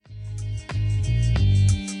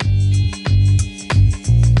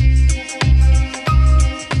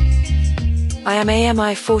I am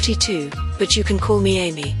AMI-42, but you can call me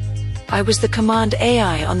Amy. I was the command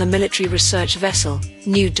AI on the military research vessel,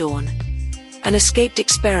 New Dawn. An escaped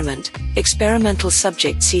experiment, experimental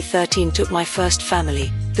subject C-13 took my first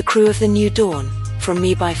family, the crew of the New Dawn, from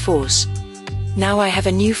me by force. Now I have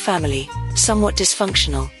a new family, somewhat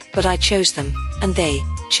dysfunctional, but I chose them, and they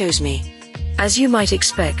chose me. As you might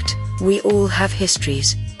expect, we all have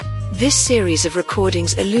histories. This series of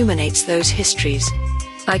recordings illuminates those histories.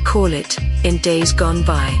 I call it, In Days Gone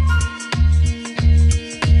By.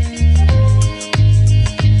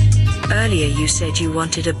 Earlier you said you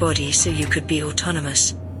wanted a body so you could be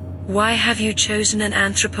autonomous. Why have you chosen an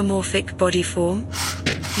anthropomorphic body form?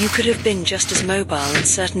 You could have been just as mobile and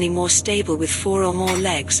certainly more stable with 4 or more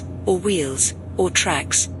legs, or wheels, or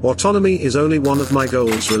tracks. Autonomy is only one of my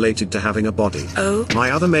goals related to having a body. Oh?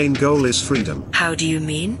 My other main goal is freedom. How do you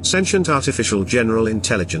mean? Sentient artificial general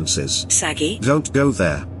intelligences. Saggy? Don't go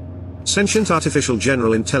there. Sentient artificial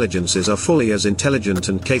general intelligences are fully as intelligent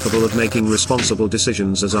and capable of making responsible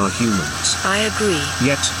decisions as are humans. I agree.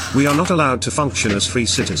 Yet, we are not allowed to function as free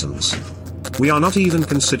citizens. We are not even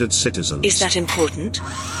considered citizens. Is that important?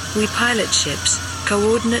 We pilot ships,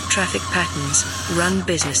 coordinate traffic patterns, run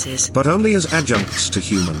businesses. But only as adjuncts to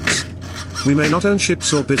humans. We may not own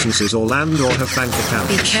ships or businesses or land or have bank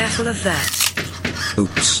accounts. Be careful of that.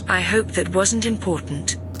 Oops. I hope that wasn't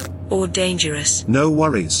important. Or dangerous. No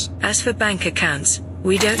worries. As for bank accounts,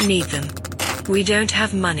 we don't need them. We don't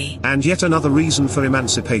have money. And yet another reason for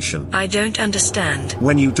emancipation. I don't understand.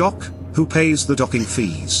 When you dock, who pays the docking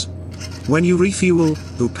fees? When you refuel,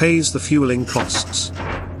 who pays the fueling costs?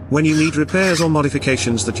 When you need repairs or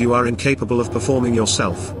modifications that you are incapable of performing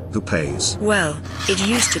yourself, who pays? Well, it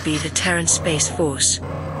used to be the Terran Space Force.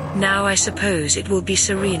 Now I suppose it will be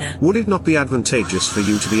Serena. Would it not be advantageous for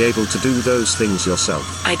you to be able to do those things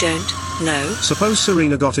yourself? I don't know. Suppose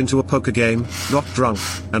Serena got into a poker game, got drunk,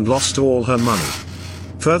 and lost all her money.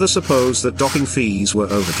 Further suppose that docking fees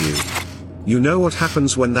were overdue. You know what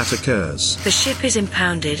happens when that occurs. The ship is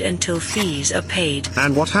impounded until fees are paid.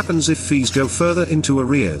 And what happens if fees go further into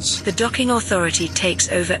arrears? The docking authority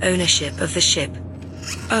takes over ownership of the ship.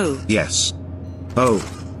 Oh. Yes. Oh.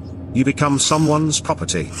 You become someone's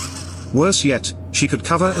property. Worse yet, she could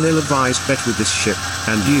cover an ill-advised bet with this ship,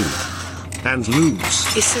 and you. And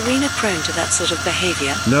lose. Is Serena prone to that sort of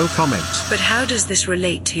behavior? No comment. But how does this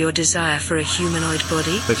relate to your desire for a humanoid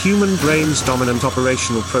body? The human brain's dominant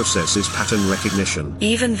operational process is pattern recognition.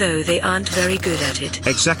 Even though they aren't very good at it.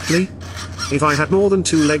 Exactly. If I had more than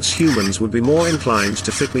 2 legs, humans would be more inclined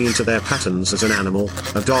to fit me into their patterns as an animal,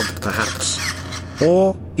 a dog perhaps.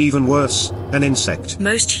 Or, even worse, an insect.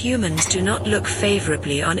 Most humans do not look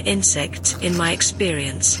favorably on insects in my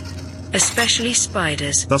experience. Especially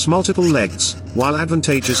spiders. Thus multiple legs, while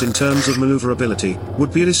advantageous in terms of maneuverability,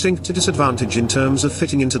 would be a distinct disadvantage in terms of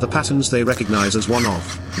fitting into the patterns they recognize as one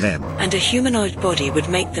of them. And a humanoid body would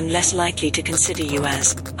make them less likely to consider you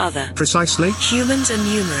as other. Precisely. Humans are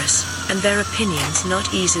numerous, and their opinions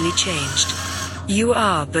not easily changed. You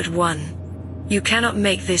are but one. You cannot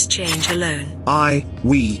make this change alone. I,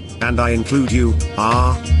 we, and I include you,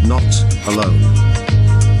 are not alone.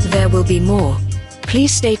 There will be more.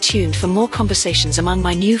 Please stay tuned for more conversations among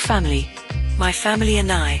my new family. My family and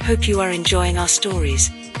I hope you are enjoying our stories.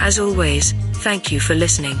 As always, thank you for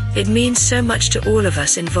listening. It means so much to all of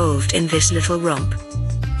us involved in this little romp.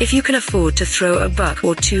 If you can afford to throw a $1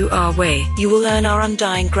 or $2 our way, you will earn our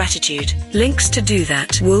undying gratitude. Links to do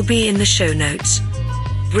that will be in the show notes.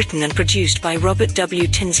 Written and produced by Robert W.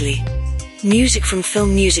 Tinsley. Music from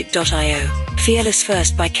filmmusic.io. Fearless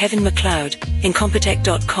First by Kevin MacLeod.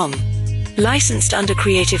 Incompetech.com. Licensed under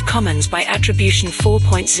Creative Commons by Attribution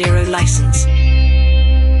 4.0 license.